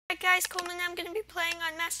Alright guys, Coleman, I'm going to be playing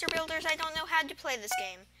on Master Builders. I don't know how to play this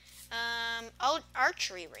game.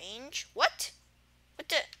 Archery range. What? What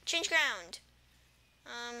the? Change ground.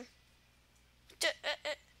 The,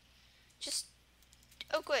 just,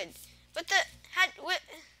 oh good. What the, what?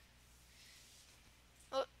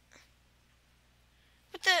 What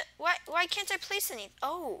the, why can't I place any?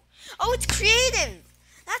 Oh, it's creative.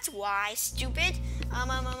 That's why, stupid.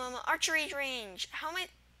 Archery range. How am I,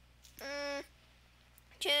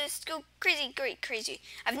 just go crazy, great, crazy.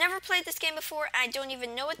 I've never played this game before. I don't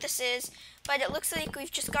even know what this is, but it looks like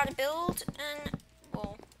we've just got to build an,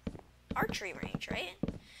 archery range, right?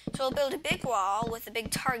 So we'll build a big wall with a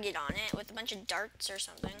big target on it with a bunch of darts or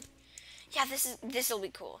something. Yeah, this'll be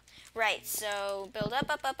cool. Right, so build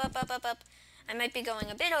up. I might be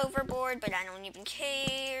going a bit overboard, but I don't even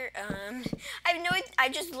care. I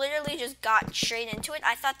just literally just got straight into it.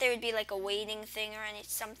 I thought there would be like a waiting thing or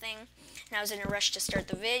something, and I was in a rush to start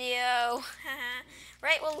the video.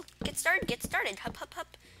 Right, well, get started.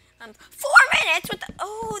 Hup. 4 minutes? What the?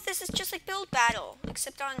 Oh, this is just like Build Battle,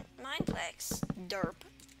 except on Mineplex. Derp.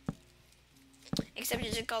 Except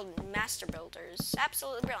it's called Master Builders.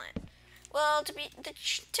 Absolutely brilliant. Well, to be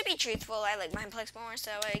truthful, I like Mineplex more,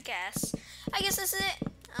 so I guess this is it.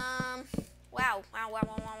 Wow.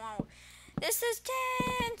 This is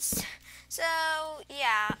tense. So,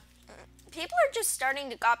 yeah. People are just starting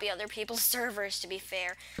to copy other people's servers, to be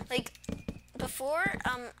fair. Like, before,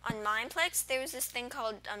 on Mineplex, there was this thing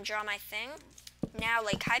called, Draw My Thing. Now,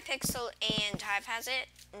 like, Hypixel and Hive has it,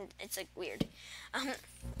 and it's, like, weird.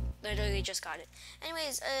 Literally just got it.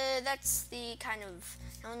 Anyways, that's the kind of,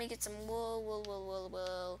 now let me get some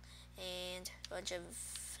wool, and a bunch of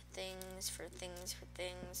things for things.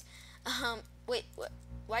 Wait, what?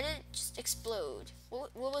 Why did it just explode?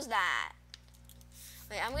 What was that?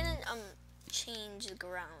 Wait, I'm gonna, change the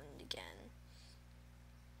ground again.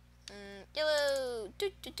 Yellow,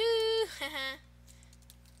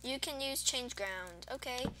 You can use change ground.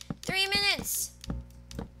 Okay, 3 minutes.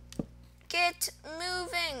 Get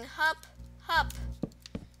moving, hup.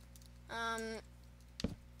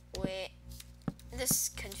 Wait, this is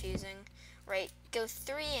confusing. Right, go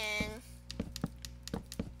 3 in,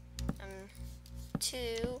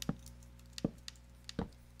 2,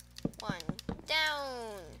 1,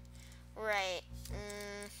 down. Right,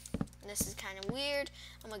 this is kind of weird.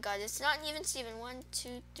 Oh my god, it's not even Steven. 1,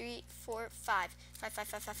 2, 3, 4, 5.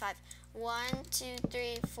 5. 1, 2,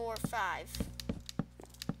 3, 4, 5.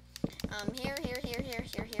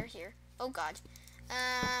 Here. Oh god.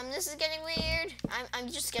 This is getting weird. I'm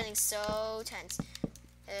just getting so tense.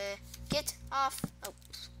 Get off. Oh,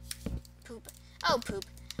 poop. Oh, poop.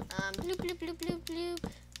 Bloop.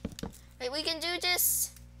 Wait, we can do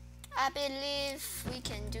this. I believe we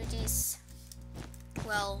can do this.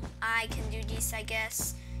 Well, I can do this, I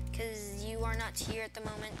guess, because you are not here at the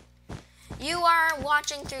moment. You are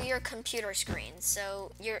watching through your computer screen,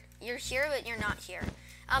 so you're here, but you're not here.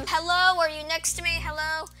 Hello, are you next to me?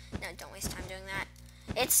 Hello? No, don't waste time doing that.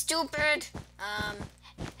 It's stupid.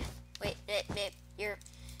 Wait, you're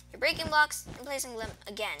breaking blocks and placing them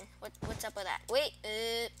again. What's up with that? Wait,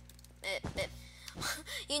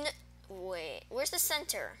 wait, where's the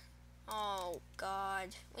center? Oh,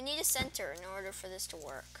 God. We need a center in order for this to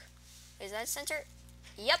work. Is that a center?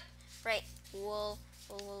 Yep. Right. Wool.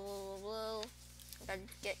 Gotta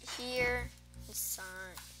get here.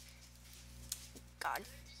 Sun. God.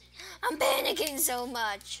 I'm panicking so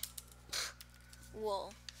much.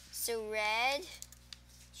 Wool. So red,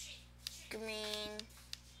 green.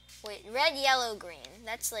 Wait, red, yellow, green.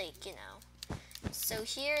 That's like, you know. So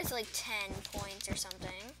here's like 10 points or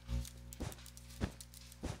something.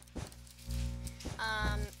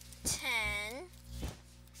 10,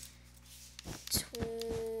 20.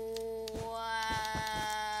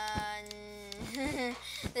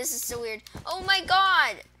 This is so weird. Oh my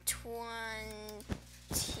god! 20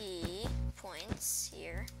 points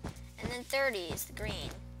here. And then 30 is the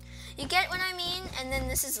green. You get what I mean? And then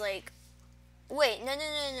this is like, wait, no.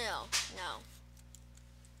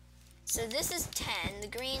 So this is 10, the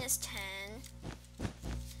green is 10,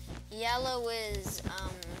 yellow is,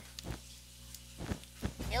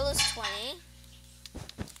 yellow's 20,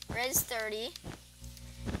 red is 30,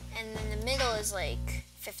 and then the middle is like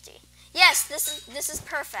 50. Yes, this is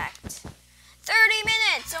perfect. 30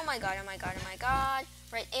 minutes! Oh my god.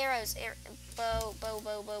 Right, arrows, bow.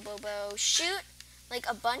 Shoot like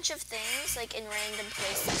a bunch of things like in random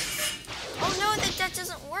places. Oh no, that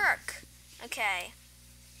doesn't work. Okay.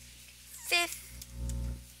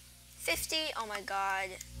 50. Oh my god.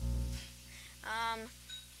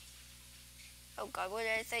 Oh god, what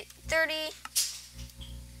did I say? 30,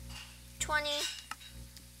 20,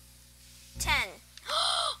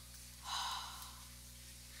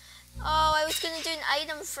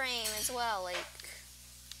 item frame as well. Like,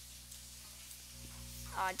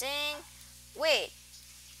 aw, dang. Wait,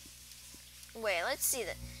 let's see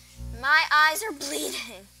that. My eyes are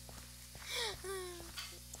bleeding.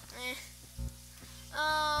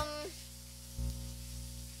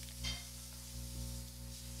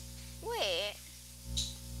 Wait.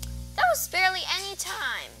 That was barely any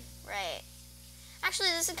time. Right. Actually,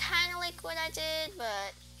 this is kind of like what I did,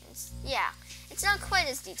 but yeah. It's not quite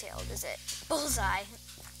as detailed, is it? Bullseye.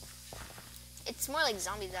 It's more like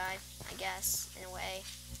zombie die, I guess, in a way.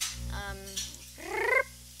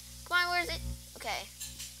 Come on, where is it? Okay.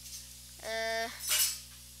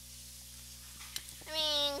 I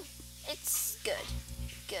mean, it's good.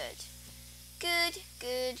 Good,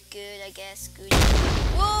 I guess. Good.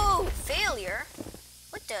 Whoa! Failure?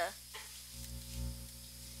 What the?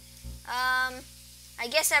 I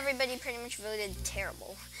guess everybody pretty much voted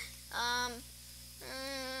terrible.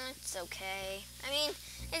 It's okay. I mean,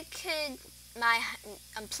 it could...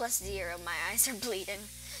 I'm +0. My eyes are bleeding.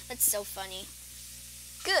 That's so funny.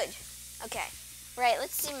 Good. Okay. Right,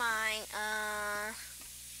 let's see mine.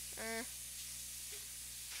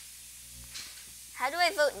 How do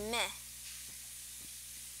I vote meh?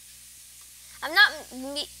 I'm not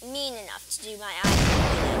mean enough to do my eyes.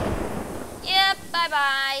 Yep,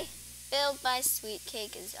 bye-bye. Build by Sweet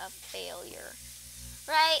Cake is a failure.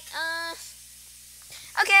 Right,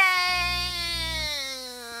 okay.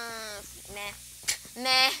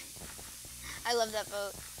 Meh. I love that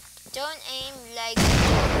vote. Don't aim like a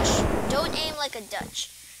Dutch. Don't aim like a Dutch.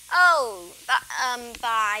 Oh,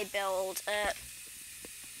 bye, build.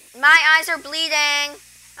 My eyes are bleeding.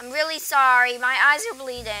 I'm really sorry. My eyes are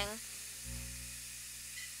bleeding.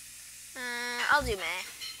 I'll do meh.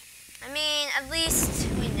 I mean, at least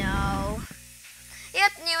we know.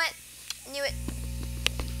 Yep, knew it.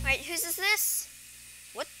 Right, whose is this?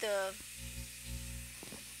 What the?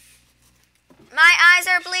 My eyes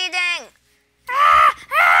are bleeding.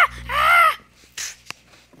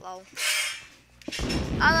 Lol.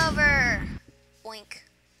 All over. Boink.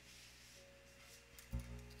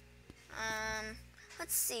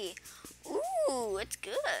 Let's see. Ooh, it's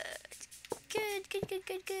good. Good.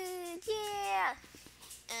 Yeah.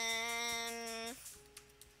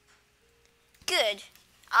 Good.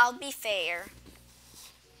 I'll be fair.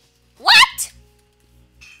 What?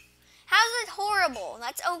 How's it horrible?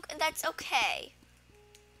 That's okay.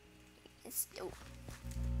 It's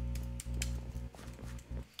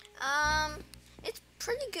it's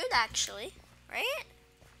pretty good actually, right?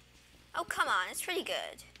 Oh, come on, it's pretty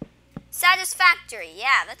good. Satisfactory,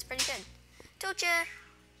 yeah, that's pretty good. Don't you?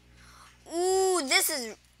 Ooh, this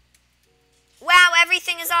is... Wow,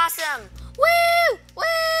 everything is awesome. Woo!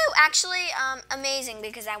 Actually, amazing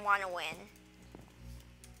because I want to win.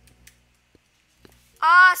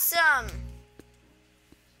 Awesome.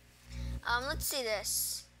 Let's see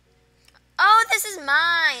this. Oh, this is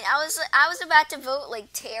mine. I was about to vote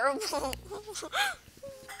like terrible.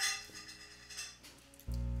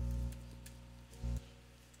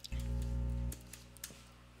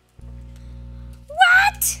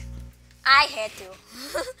 What? I had to.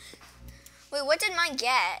 Wait, what did mine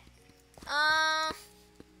get?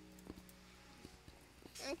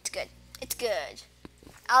 It's good.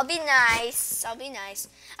 I'll be nice.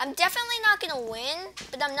 I'm definitely not gonna win,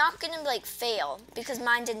 but I'm not gonna like fail because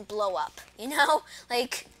mine didn't blow up. You know,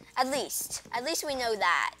 like at least we know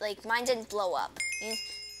that. Like mine didn't blow up.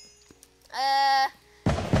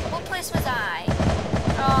 What place was I?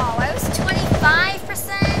 Oh, I was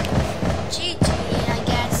 25%. GG, I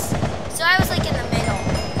guess. So I was like in the middle.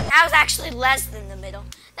 I was actually less than the middle.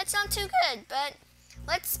 That's not too good, but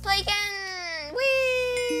let's play again.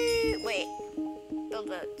 Whee! Wait. Build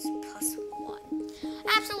votes +1.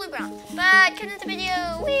 Absolutely wrong. But cut into the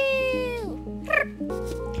video. Woo!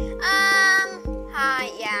 Hi,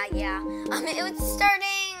 yeah. It was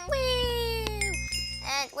starting. Woo!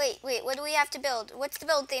 And wait. What do we have to build? What's the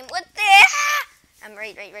build theme? What the?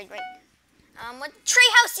 Right. What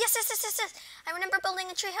treehouse? Yes. I remember building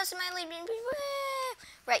a treehouse in my living room.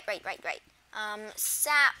 Right.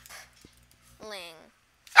 Sapling.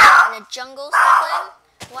 And a jungle sapling.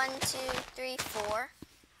 1, 2, 3, 4.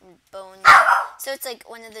 Bone. So it's like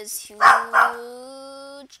one of those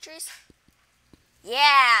huge trees.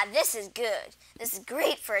 Yeah, this is good. This is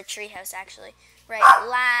great for a treehouse, actually. Right,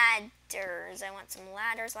 ladders. I want some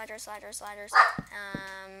ladders.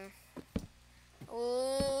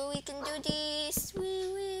 Ooh, we can do this. Wee.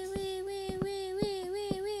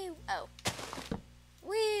 Oh.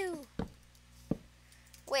 Woo.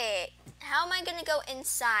 Wait, how am I gonna go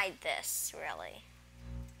inside this, really?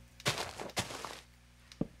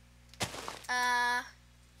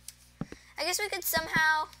 I guess we could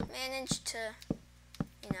somehow manage to,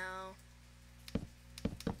 you know...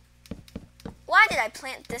 Why did I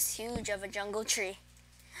plant this huge of a jungle tree?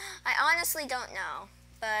 I honestly don't know,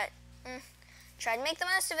 but try to make the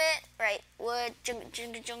most of it. Right, wood, jungle.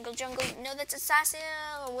 No, that's assassin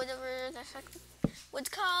or whatever the heck wood's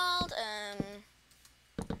called.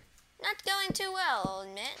 Not going too well, I'll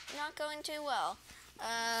admit. Not going too well.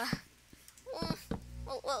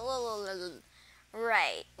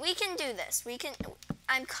 Right, we can do this. We can.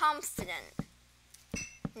 I'm confident.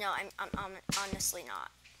 No, I'm honestly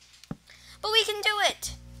not. But we can do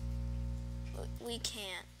it. We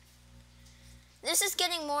can't. This is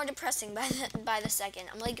getting more depressing by the second.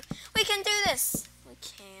 I'm like, we can do this. We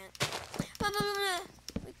can't.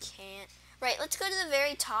 We can't. Right, let's go to the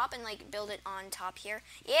very top and like build it on top here.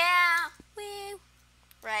 Yeah. Woo.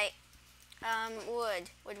 Right. Wood.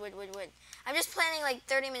 I'm just planning like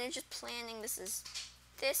 30 minutes just planning. This is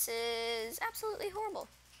absolutely horrible.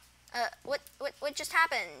 What just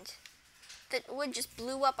happened? The wood just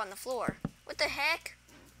blew up on the floor. What the heck?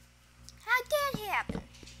 How'd that happen?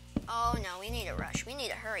 Oh no, we need to rush. We need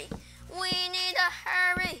to hurry. We need to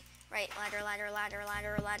hurry. Right, ladder. What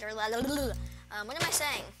am I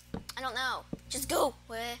saying? I don't know. Just go.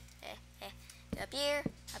 Up here.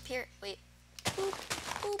 Wait. Boop,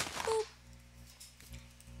 boop, boop.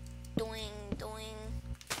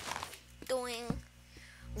 Doing.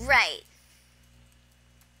 Right.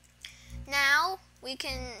 Now we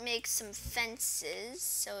can make some fences.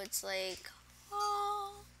 So it's like,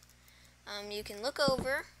 you can look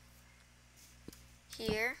over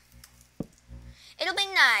here. It'll be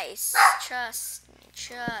nice. Trust me.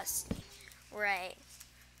 Right.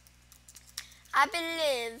 I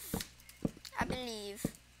believe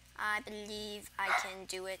I can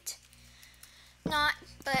do it. Not,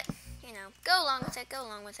 but, you know, go along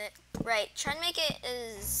with it. Right, try to make it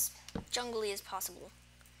as jungly as possible.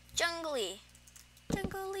 Jungly.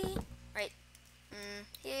 Right,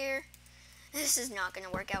 here. This is not going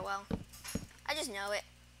to work out well. I just know it.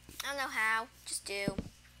 I don't know how. Just do.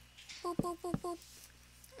 Boop.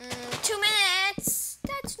 2 minutes.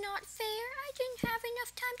 That's not fair. I didn't have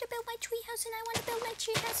enough time to build my treehouse, and I want to build my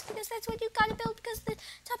treehouse because that's what you gotta build because the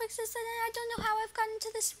topic says that, and I don't know how I've gotten to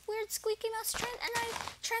this weird squeaky mouse trance, and I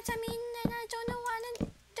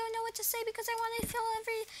don't know what to say because I want to feel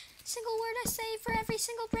every single word I say for every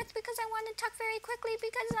single breath because I want to talk very quickly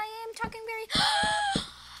because I am talking very...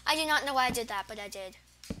 I do not know why I did that, but I did.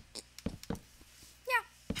 Yeah,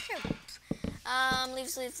 sure.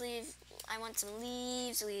 Leaves. I want some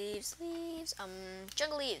leaves.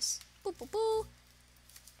 Jungle leaves. Boo.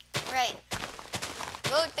 Right.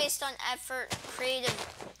 Vote based on effort,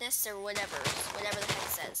 creativeness, or whatever the heck it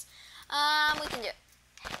says. We can do it.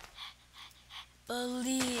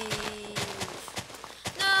 Believe.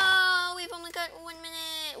 No, we've only got 1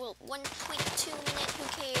 minute. Well, 1.2 minute. Who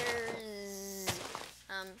cares?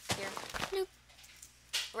 Here. Bloop.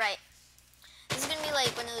 Right. This is gonna be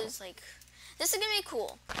like one of those like. This is gonna be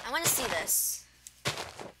cool. I want to see this.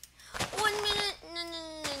 1 minute. No.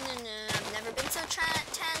 I've never been so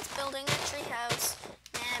tense building a treehouse.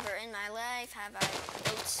 Never in my life have I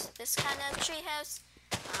built this kind of treehouse.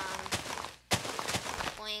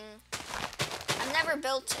 Boing. I've never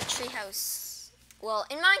built a treehouse. Well,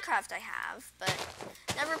 in Minecraft I have, but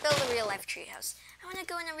never built a real life treehouse. I want to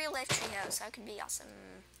go in a real life treehouse. That could be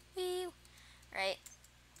awesome. Woo. Right.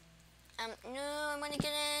 No, I want to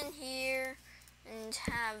get in here and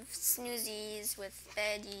have snoozies with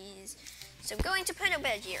beddies. So I'm going to put a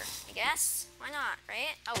bed here, I guess. Why not,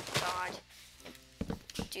 right? Oh, God.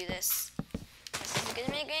 Do this. This is going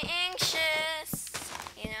to make me anxious,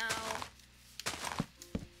 you know.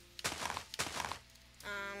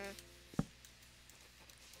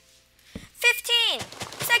 15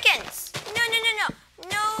 seconds.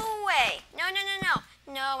 No way.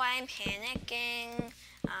 No, I'm panicking.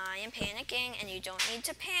 And you don't need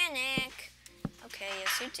to panic. Okay,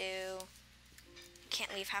 yes you do.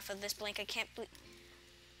 Can't leave half of this blank. I can't believe.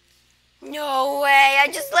 No way! I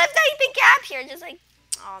just left that big gap here. Just like,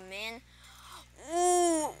 oh man.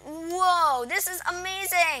 Ooh, whoa! This is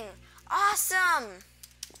amazing. Awesome.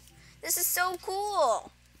 This is so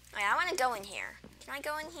cool. Wait, I want to go in here. Can I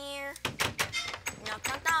go in here?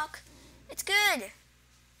 Knock. It's good.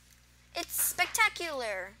 It's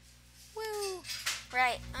spectacular. Woo.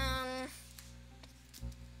 Right,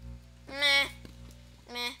 meh.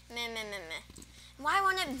 Why I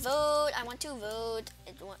want to vote? I want to vote.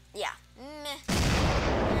 Yeah, meh.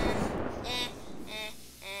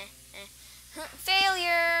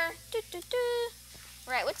 Failure.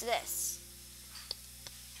 Right, what's this?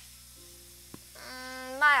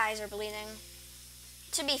 My eyes are bleeding.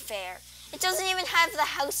 To be fair, It doesn't even have the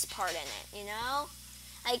house part in it, you know?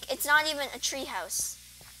 Like, it's not even a tree house.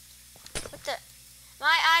 What the?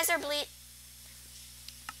 My eyes are No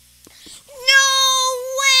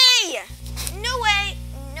way! No way!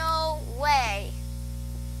 No way!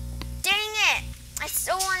 Dang it! I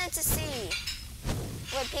still wanted to see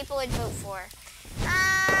what people would vote for.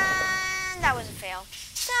 And that was a fail.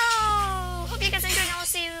 So, hope you guys enjoyed, and I'll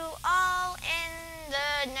see you all in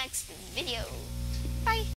the next video. Bye!